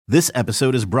This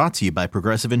episode is brought to you by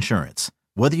Progressive Insurance.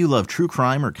 Whether you love true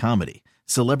crime or comedy,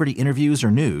 celebrity interviews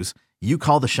or news, you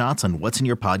call the shots on what's in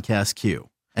your podcast queue.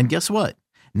 And guess what?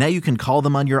 Now you can call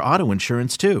them on your auto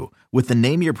insurance too with the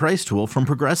Name Your Price tool from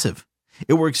Progressive.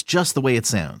 It works just the way it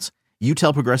sounds. You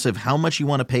tell Progressive how much you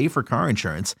want to pay for car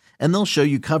insurance, and they'll show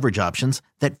you coverage options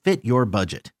that fit your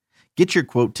budget. Get your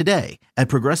quote today at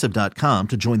Progressive.com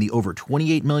to join the over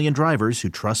 28 million drivers who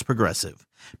trust Progressive.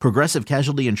 Progressive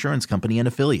Casualty Insurance Company and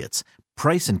Affiliates.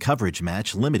 Price and coverage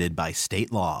match limited by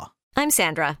state law. I'm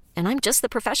Sandra, and I'm just the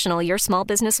professional your small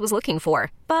business was looking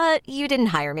for. But you didn't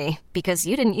hire me because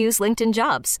you didn't use LinkedIn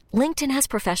Jobs. LinkedIn has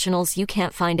professionals you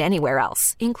can't find anywhere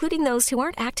else, including those who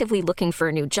aren't actively looking for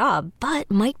a new job, but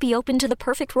might be open to the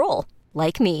perfect role,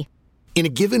 like me. In a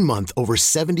given month, over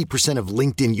 70% of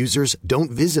LinkedIn users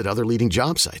don't visit other leading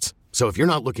job sites. So if you're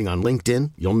not looking on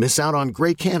LinkedIn, you'll miss out on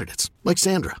great candidates like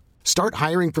Sandra. Start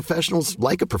hiring professionals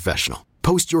like a professional.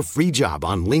 Post your free job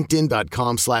on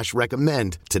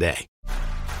linkedin.com/recommend today.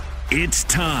 It's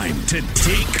time to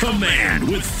take command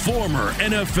with former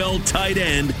NFL tight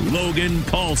end Logan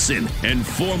Paulsen and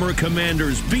former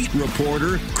Commanders beat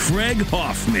reporter Craig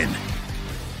Hoffman.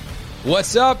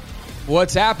 What's up?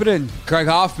 What's happening? Craig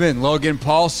Hoffman, Logan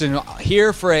Paulsen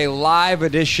here for a live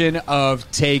edition of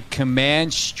Take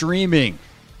Command, streaming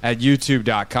at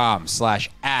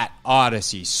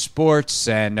youtube.com/@Odyssey Sports.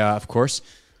 And of course,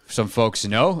 some folks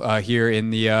know here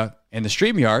in the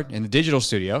StreamYard, in the digital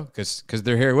studio, because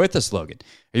they're here with us, Logan.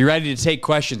 Are you ready to take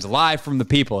questions live from the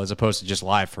people as opposed to just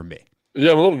live from me?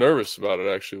 Yeah, I'm a little nervous about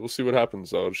it, actually. We'll see what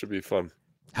happens, though. It should be fun.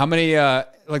 How many, do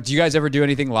you guys ever do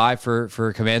anything live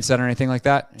for Command Center or anything like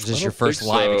that? Is this your first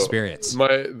live experience?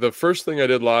 The first thing I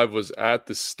did live was at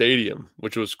the stadium,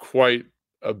 which was quite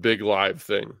a big live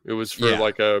thing. It was for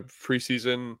like a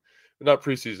preseason, not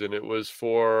preseason. It was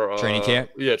for training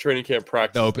camp. Yeah, training camp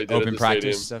practice. The open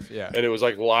practice stuff. Yeah, and it was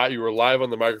like live. You were live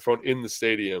on the microphone in the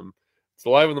stadium. So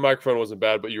live on the microphone wasn't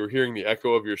bad, but you were hearing the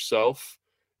echo of yourself.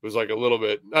 It was like a little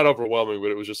bit not overwhelming,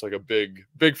 but it was just like a big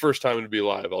first time to be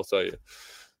live. I'll tell you.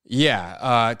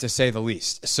 Yeah, to say the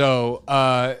least. So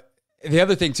the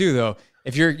other thing too, though,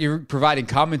 if you're providing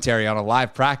commentary on a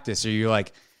live practice, or you're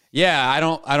like, yeah, I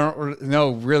don't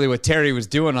know really what Terry was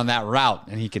doing on that route,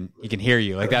 and he can hear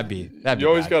you, like that'd be you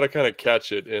always got to kind of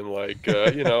catch it and like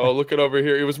look it over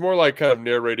here. It was more like kind of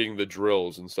narrating the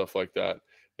drills and stuff like that,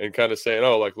 and kind of saying,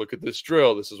 oh, like look at this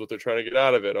drill, this is what they're trying to get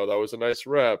out of it. Oh, that was a nice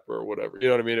rep or whatever. You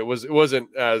know what I mean? It wasn't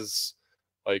as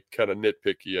like kind of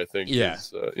nitpicky, I think. Yeah.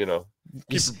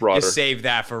 Keep it broader. Just save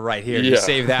that for right here. Yeah. Just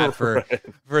save that for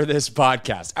this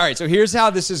podcast. All right, so here's how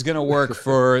this is going to work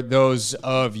for those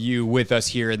of you with us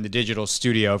here in the digital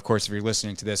studio. Of course, if you're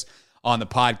listening to this on the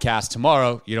podcast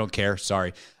tomorrow, you don't care,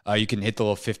 sorry. You can hit the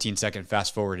little 15-second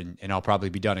fast forward, and I'll probably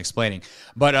be done explaining.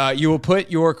 But you will put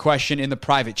your question in the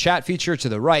private chat feature to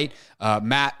the right.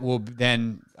 Matt will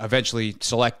then eventually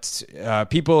select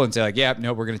people and say, like, yeah,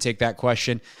 no, we're going to take that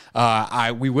question.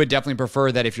 We would definitely prefer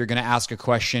that if you're going to ask a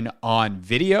question on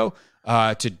video,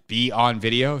 to be on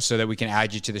video so that we can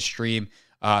add you to the stream.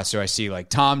 So I see like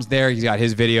Tom's there. He's got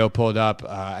his video pulled up.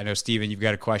 I know, Steven, you've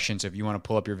got a question. So if you want to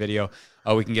pull up your video,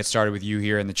 we can get started with you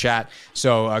here in the chat.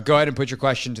 So go ahead and put your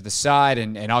question to the side,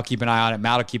 and I'll keep an eye on it.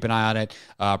 Matt will keep an eye on it.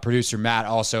 Producer Matt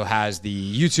also has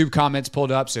the YouTube comments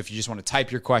pulled up. So if you just want to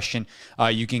type your question,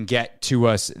 you can get to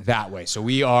us that way. So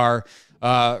we are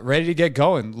ready to get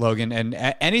going, Logan. And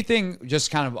anything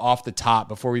just kind of off the top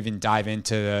before we even dive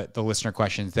into the listener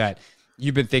questions that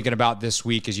you've been thinking about this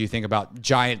week as you think about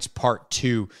Giants Part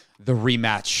 2, the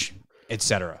rematch,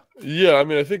 etc. Yeah, I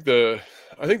mean, I think the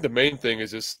main thing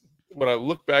is just when I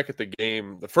look back at the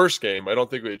game, the first game, I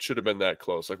don't think it should have been that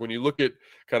close. Like when you look at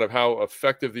kind of how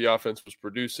effective the offense was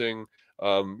producing,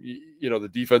 the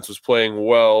defense was playing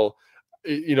well.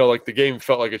 Like the game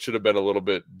felt like it should have been a little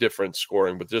bit different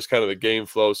scoring, but just kind of the game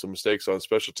flow, some mistakes on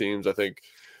special teams, I think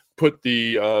put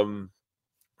the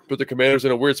Commanders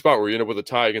in a weird spot where you end up with a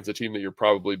tie against a team that you're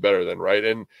probably better than, right?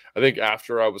 And I think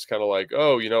after I was kind of like,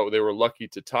 oh, they were lucky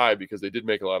to tie because they did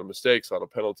make a lot of mistakes, a lot of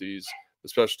penalties, the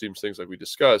special teams, things like we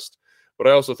discussed. But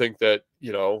I also think that,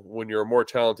 when you're a more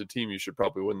talented team, you should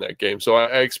probably win that game. So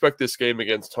I expect this game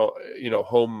against,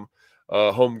 home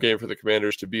game for the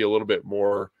Commanders to be a little bit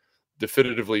more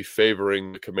definitively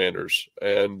favoring the Commanders.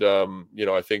 And,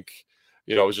 I think,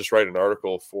 I was just writing an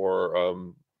article for,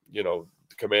 the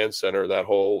Command Center, that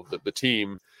whole, the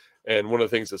team. And one of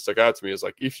the things that stuck out to me is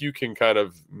like, if you can kind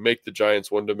of make the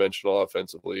Giants one-dimensional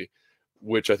offensively,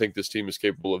 which I think this team is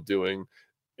capable of doing,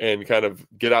 and kind of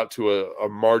get out to a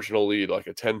marginal lead, like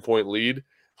a 10-point lead,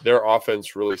 their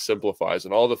offense really simplifies.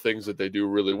 And all the things that they do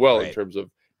really well in terms of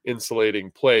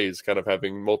insulating plays, kind of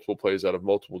having multiple plays out of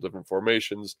multiple different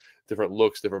formations, different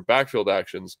looks, different backfield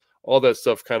actions, all that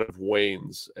stuff kind of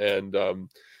wanes. And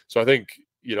so I think,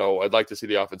 I'd like to see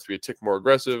the offense be a tick more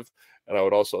aggressive. And I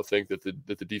would also think that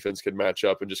the defense can match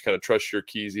up and just kind of trust your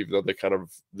keys, even though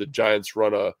the Giants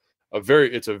run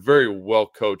it's a very well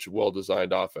coached, well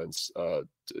designed offense,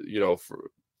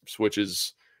 which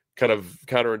is kind of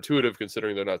counterintuitive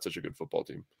considering they're not such a good football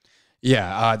team.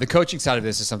 Yeah, the coaching side of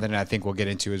this is something that I think we'll get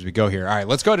into as we go here. All right,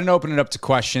 let's go ahead and open it up to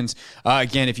questions.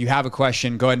 Again, if you have a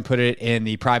question, go ahead and put it in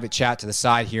the private chat to the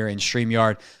side here in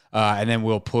StreamYard, and then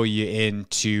we'll pull you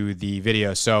into the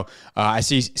video. So I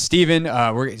see Steven.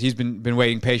 He's been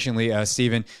waiting patiently.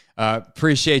 Steven,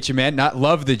 appreciate you, man.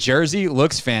 Love the jersey.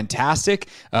 Looks fantastic.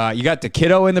 You got the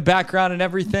kiddo in the background and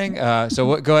everything.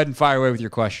 So go ahead and fire away with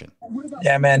your question.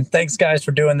 Yeah, man. Thanks, guys,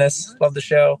 for doing this. Love the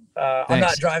show. I'm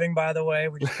not driving, by the way.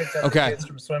 We just picked up the kids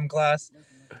from swim class.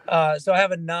 So I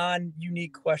have a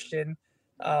non-unique question.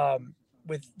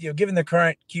 With given the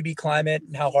current QB climate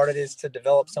and how hard it is to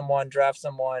develop someone, draft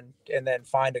someone, and then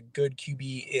find a good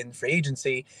QB in free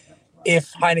agency,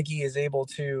 if Heinicke is able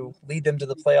to lead them to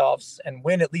the playoffs and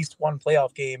win at least one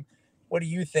playoff game, what do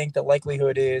you think the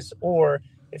likelihood is? Or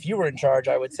if you were in charge,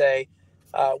 I would say,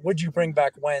 would you bring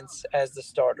back Wentz as the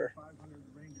starter?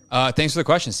 Thanks for the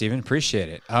question, Steven. Appreciate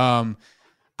it. I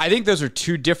think those are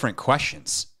two different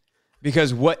questions,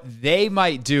 because what they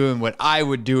might do and what I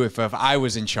would do if I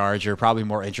was in charge are probably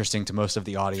more interesting to most of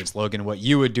the audience. Logan, what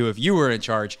you would do if you were in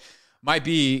charge might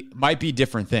be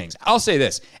different things. I'll say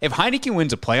this. If Heinicke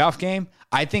wins a playoff game,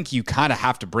 I think you kind of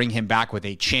have to bring him back with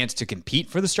a chance to compete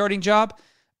for the starting job.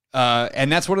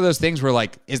 And that's one of those things where,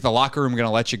 like, is the locker room going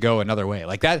to let you go another way?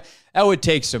 Like that would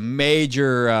take some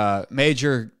major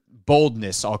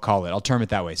boldness, I'll call it. I'll term it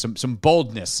that way. Some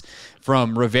boldness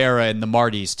from Rivera and the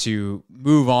Martys to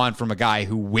move on from a guy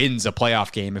who wins a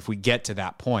playoff game if we get to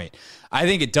that point. I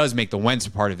think it does make the Wentz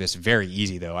part of this very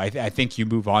easy, though. I think you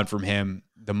move on from him.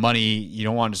 The money, you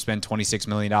don't want to spend $26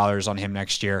 million on him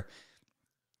next year.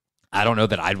 I don't know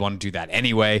that I'd want to do that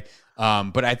anyway.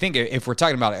 But I think if we're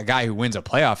talking about a guy who wins a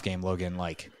playoff game, Logan,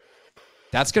 like,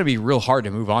 that's going to be real hard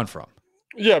to move on from.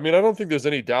 Yeah, I mean, I don't think there's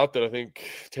any doubt that I think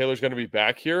Taylor's going to be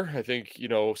back here. I think,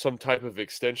 some type of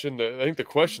extension. I think the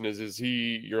question is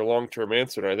he your long-term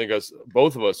answer? And I think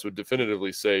both of us would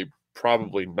definitively say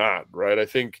probably not, right? I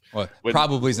think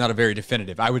probably is not a very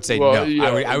definitive. I would say no. Yeah,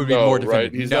 I would be more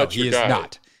definitive. Right? He is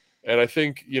not. And I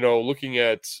think, looking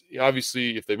at,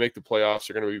 obviously, if they make the playoffs,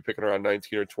 they're going to be picking around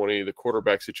 19 or 20. The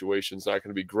quarterback situation is not going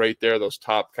to be great there. Those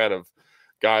top kind of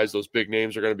guys, those big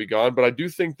names are going to be gone. But I do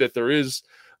think that there is,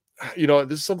 this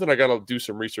is something I got to do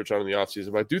some research on in the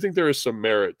offseason. But I do think there is some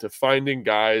merit to finding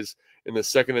guys in the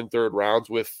second and third rounds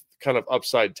with kind of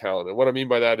upside talent. And what I mean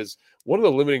by that is one of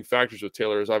the limiting factors with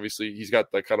Taylor is obviously he's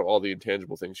got kind of all the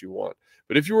intangible things you want.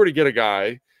 But if you were to get a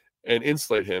guy and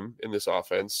insulate him in this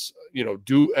offense,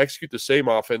 do execute the same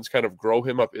offense, kind of grow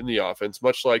him up in the offense,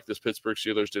 much like this Pittsburgh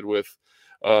Steelers did with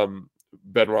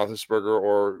Ben Roethlisberger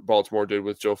or Baltimore did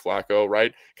with Joe Flacco,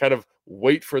 right? Kind of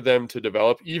wait for them to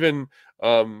develop. Even,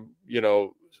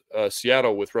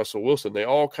 Seattle with Russell Wilson, they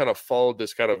all kind of followed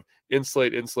this kind of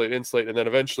insulate, and then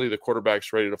eventually the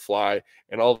quarterback's ready to fly,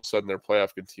 and all of a sudden they're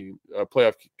playoff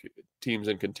teams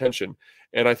in contention.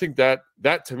 And I think that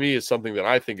to me is something that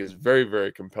I think is very,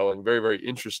 very compelling, very, very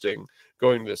interesting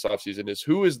going into this offseason is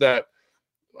who is that?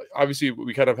 Obviously,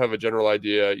 we kind of have a general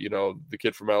idea, the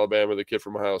kid from Alabama, the kid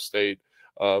from Ohio State,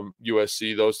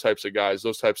 USC, those types of guys,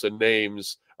 those types of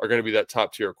names are going to be that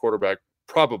top tier quarterback.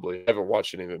 Probably. I haven't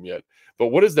watched any of them yet. But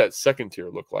what does that second tier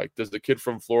look like? Does the kid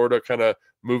from Florida kind of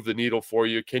move the needle for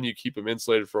you? Can you keep him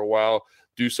insulated for a while?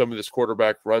 Do some of this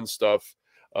quarterback run stuff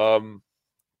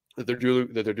that they're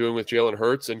doing with Jalen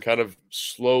Hurts and kind of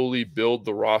slowly build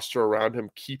the roster around him,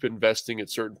 keep investing at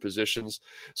certain positions.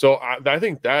 So I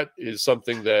think that is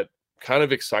something that kind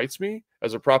of excites me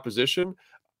as a proposition.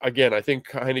 Again, I think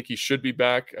Heinicke should be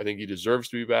back. I think he deserves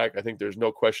to be back. I think there's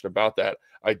no question about that.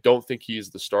 I don't think he is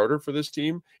the starter for this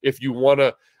team. If you want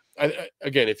to,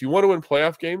 if you want to win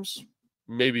playoff games,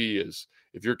 maybe he is.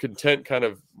 If you're content kind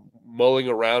of mulling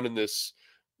around in this,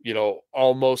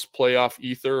 almost playoff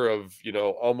ether of,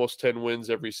 almost 10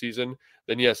 wins every season,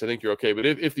 then yes, I think you're okay. But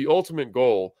if the ultimate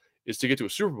goal is to get to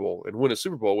a Super Bowl and win a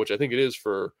Super Bowl, which I think it is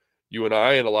for you and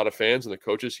I and a lot of fans and the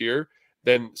coaches here,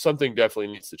 then something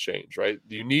definitely needs to change, right?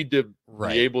 You need to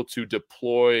be able to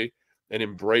deploy and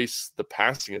embrace the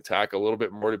passing attack a little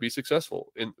bit more to be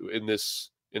successful in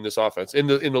this offense, in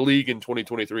the league in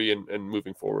 2023 and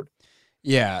moving forward.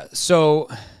 Yeah. So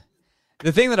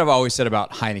the thing that I've always said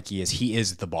about Heinicke is he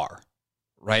is the bar,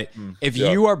 right? If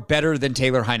you are better than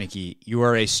Taylor Heinicke, you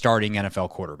are a starting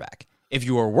NFL quarterback. If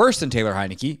you are worse than Taylor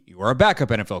Heinicke, you are a backup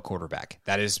NFL quarterback.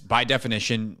 That is, by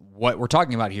definition, what we're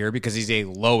talking about here, because he's a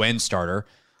low-end starter,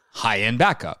 high-end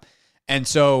backup. And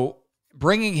so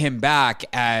bringing him back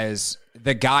as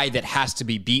the guy that has to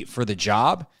be beat for the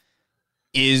job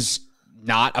is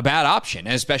not a bad option,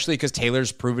 and especially because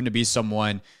Taylor's proven to be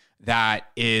someone that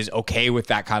is okay with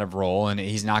that kind of role, and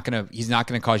he's not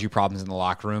gonna cause you problems in the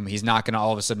locker room. He's not gonna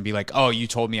all of a sudden be like, "Oh, you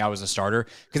told me I was a starter,"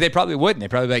 because they probably wouldn't. They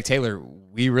probably be like, "Taylor,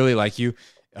 we really like you.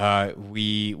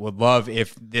 We would love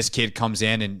if this kid comes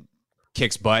in and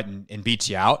kicks butt and beats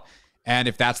you out. And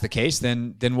if that's the case,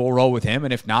 then we'll roll with him.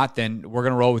 And if not, then we're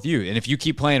gonna roll with you. And if you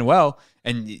keep playing well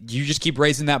and you just keep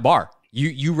raising that bar,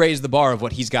 you raise the bar of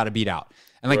what he's got to beat out."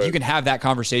 And like, you can have that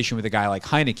conversation with a guy like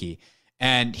Heinicke,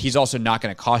 and he's also not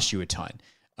going to cost you a ton.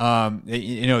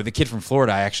 The kid from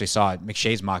Florida, I actually saw at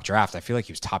McShay's mock draft. I feel like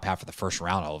he was top half of the first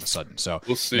round all of a sudden. So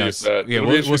we'll see if that.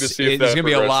 We'll see. There's going to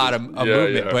be a lot of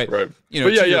movement, but right.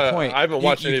 To your point, I haven't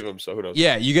watched any of them, so who knows?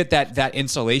 Yeah, you get that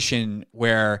insulation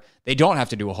where they don't have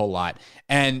to do a whole lot.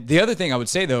 And the other thing I would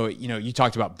say, though, you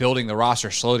talked about building the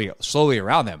roster slowly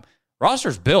around them.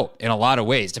 Roster's built in a lot of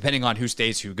ways, depending on who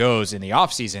stays, who goes in the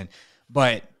offseason.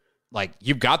 But like,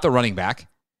 you've got the running back.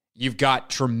 You've got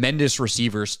tremendous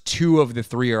receivers. 2 of the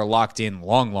 3 are locked in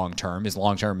long term, as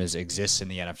long term as exists in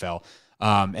the NFL.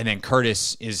 And then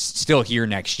Curtis is still here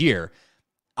next year.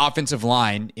 Offensive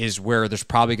line is where there's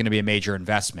probably going to be a major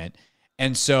investment.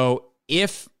 And so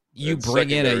if you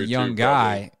bring in a young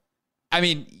guy, I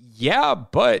mean, yeah,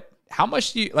 but how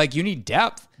much do you need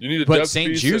depth? You need a but depth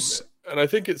St. piece. Juice. And I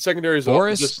think secondary is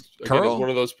just one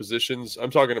of those positions. I'm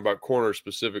talking about corner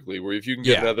specifically, where if you can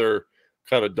get another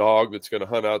kind of dog that's going to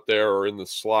hunt out there or in the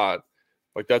slot,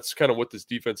 like, that's kind of what this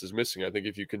defense is missing. I think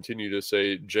if you continue to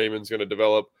say Jamin's going to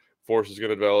develop, Forrest is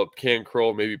going to develop, Can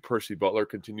Kroll, maybe Percy Butler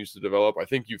continues to develop, I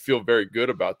think you feel very good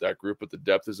about that group, but the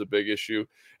depth is a big issue.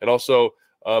 And also,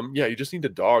 you just need a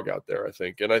dog out there, I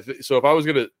think. And so if I was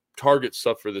going to target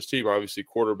stuff for this team, obviously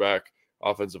quarterback,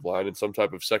 offensive line, and some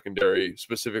type of secondary,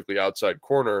 specifically outside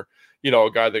corner, a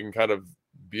guy that can kind of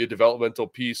be a developmental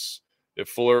piece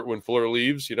when Fuller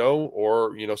leaves,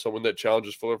 or someone that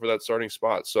challenges Fuller for that starting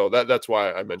spot. So that's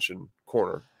why I mentioned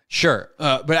corner. Sure.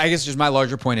 But I guess just my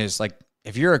larger point is, like,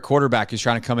 if you're a quarterback who's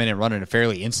trying to come in and run in a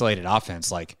fairly insulated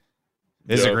offense, like,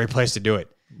 this is a great place to do it.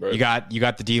 Right. You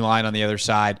got the D line on the other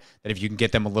side that if you can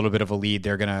get them a little bit of a lead,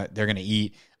 they're gonna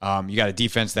eat. You got a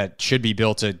defense that should be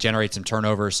built to generate some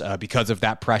turnovers because of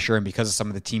that pressure and because of some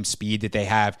of the team speed that they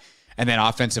have. And then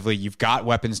offensively, you've got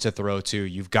weapons to throw to.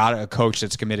 You've got a coach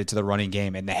that's committed to the running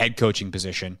game and the head coaching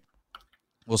position.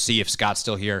 We'll see if Scott's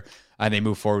still here and they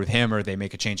move forward with him, or they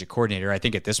make a change at coordinator. I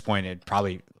think at this point, it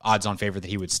probably odds on favor that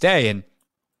he would stay. And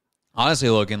honestly,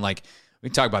 Logan, like, we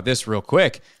can talk about this real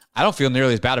quick. I don't feel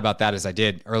nearly as bad about that as I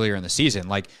did earlier in the season.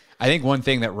 Like, I think one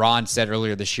thing that Ron said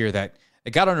earlier this year that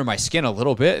it got under my skin a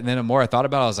little bit, and then the more I thought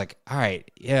about it, I was like, all right,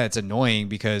 yeah, it's annoying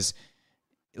because,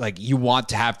 like, you want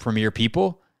to have premier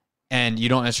people, and you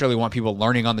don't necessarily want people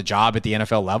learning on the job at the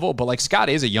NFL level. But, like, Scott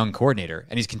is a young coordinator,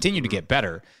 and he's continued to get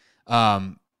better.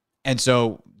 And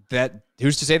so that,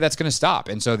 who's to say that's going to stop?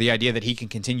 And so the idea that he can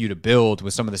continue to build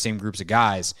with some of the same groups of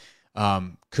guys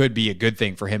could be a good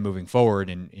thing for him moving forward.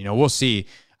 And, we'll see.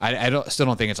 I still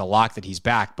don't think it's a lock that he's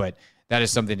back, but that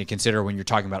is something to consider when you're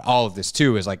talking about all of this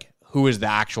too, is like, who is the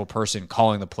actual person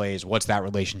calling the plays? What's that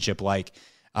relationship like?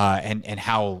 And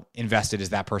how invested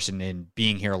is that person in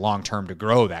being here long-term to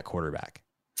grow that quarterback?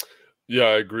 Yeah,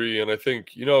 I agree. And I think,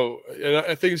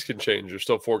 things can change. There's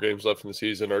still 4 games left in the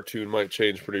season. Our tune might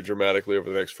change pretty dramatically over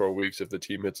the next 4 weeks if the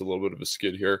team hits a little bit of a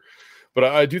skid here. But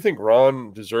I do think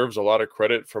Ron deserves a lot of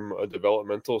credit from a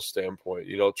developmental standpoint,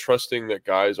 trusting that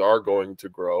guys are going to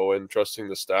grow and trusting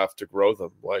the staff to grow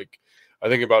them. Like, I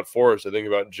think about Forrest, I think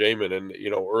about Jamin, and,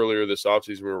 earlier this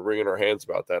offseason, we were wringing our hands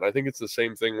about that. And I think it's the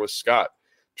same thing with Scott,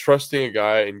 trusting a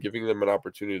guy and giving them an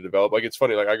opportunity to develop. Like, it's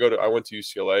funny, like, I went to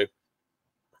UCLA,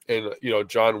 and,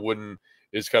 John Wooden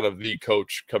is kind of the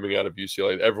coach coming out of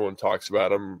UCLA. Everyone talks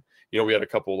about him. We had a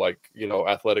couple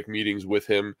athletic meetings with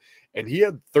him, and he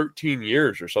had 13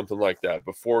 years or something like that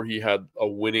before he had a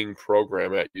winning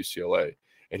program at UCLA.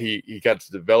 And he got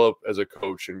to develop as a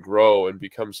coach and grow and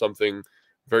become something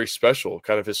very special,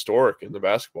 kind of historic in the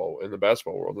basketball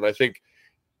world. And I think,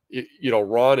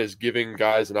 Ron is giving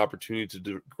guys an opportunity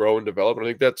to grow and develop. And I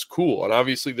think that's cool. And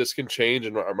obviously this can change,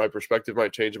 and my perspective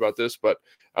might change about this, but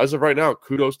as of right now,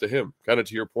 kudos to him, kind of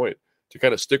to your point, to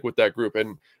kind of stick with that group.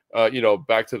 And,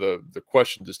 back to the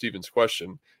question, to Steven's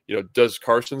question, does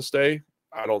Carson stay?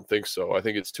 I don't think so. I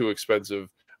think it's too expensive.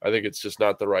 I think it's just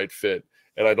not the right fit.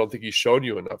 And I don't think he's shown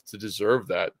you enough to deserve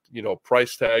that,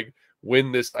 price tag.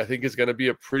 Win this, I think, is going to be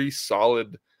a pretty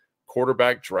solid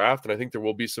quarterback draft. And I think there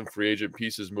will be some free agent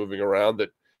pieces moving around that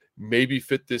maybe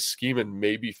fit this scheme and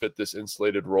maybe fit this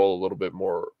insulated role a little bit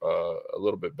more, a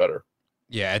little bit better.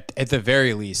 Yeah. At the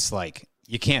very least, like,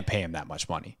 you can't pay him that much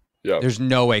money. Yeah. There's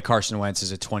no way Carson Wentz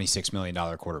is a $26 million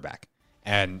quarterback.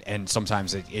 And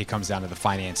sometimes it comes down to the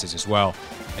finances as well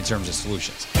in terms of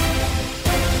solutions.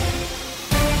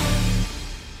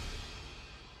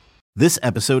 This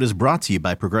episode is brought to you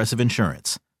by Progressive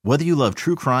Insurance. Whether you love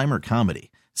true crime or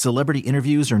comedy, celebrity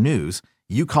interviews or news,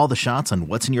 you call the shots on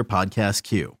what's in your podcast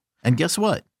queue. And guess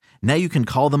what? Now you can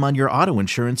call them on your auto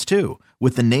insurance too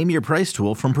with the Name Your Price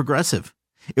tool from Progressive.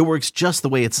 It works just the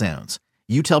way it sounds.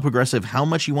 You tell Progressive how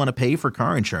much you want to pay for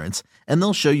car insurance, and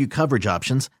they'll show you coverage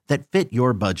options that fit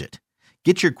your budget.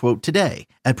 Get your quote today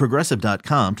at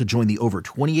Progressive.com to join the over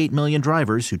 28 million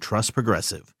drivers who trust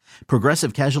Progressive.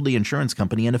 Progressive Casualty Insurance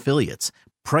Company and Affiliates.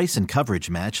 Price and coverage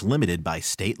match limited by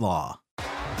state law.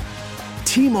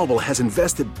 T-Mobile has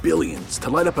invested billions to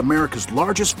light up America's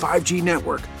largest 5G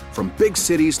network, from big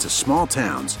cities to small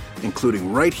towns,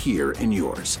 including right here in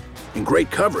yours. And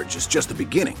great coverage is just the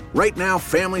beginning. Right now,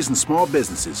 families and small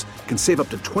businesses can save up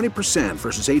to 20%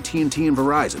 versus AT&T and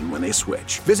Verizon when they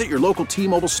switch. Visit your local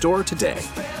T-Mobile store today.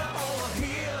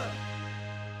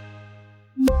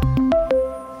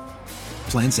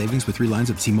 Plan savings with 3 lines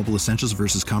of T-Mobile Essentials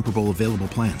versus comparable available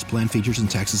plans. Plan features and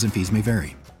taxes and fees may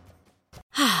vary.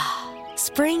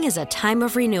 Spring is a time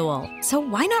of renewal, so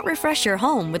why not refresh your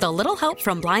home with a little help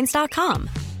from Blinds.com?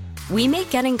 We make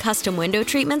getting custom window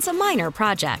treatments a minor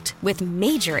project with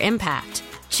major impact.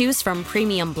 Choose from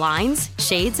premium blinds,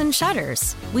 shades, and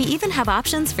shutters. We even have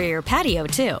options for your patio,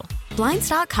 too.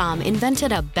 Blinds.com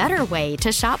invented a better way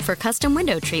to shop for custom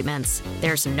window treatments.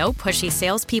 There's no pushy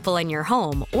salespeople in your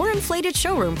home or inflated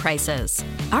showroom prices.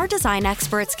 Our design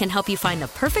experts can help you find the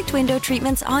perfect window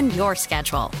treatments on your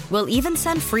schedule. We'll even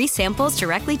send free samples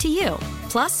directly to you.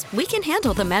 Plus, we can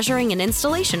handle the measuring and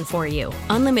installation for you.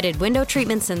 Unlimited window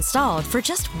treatments installed for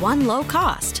just one low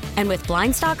cost. And with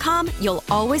Blinds.com, you'll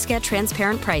always get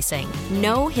transparent pricing.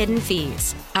 No hidden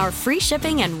fees. Our free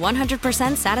shipping and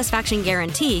 100% satisfaction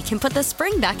guarantee can put the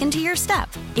spring back into your step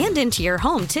and into your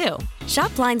home, too.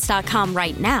 Shop Blinds.com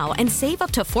right now and save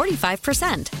up to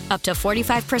 45%. Up to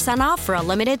 45% off for a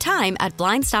limited time at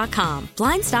Blinds.com.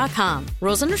 Blinds.com.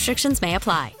 Rules and restrictions may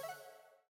apply.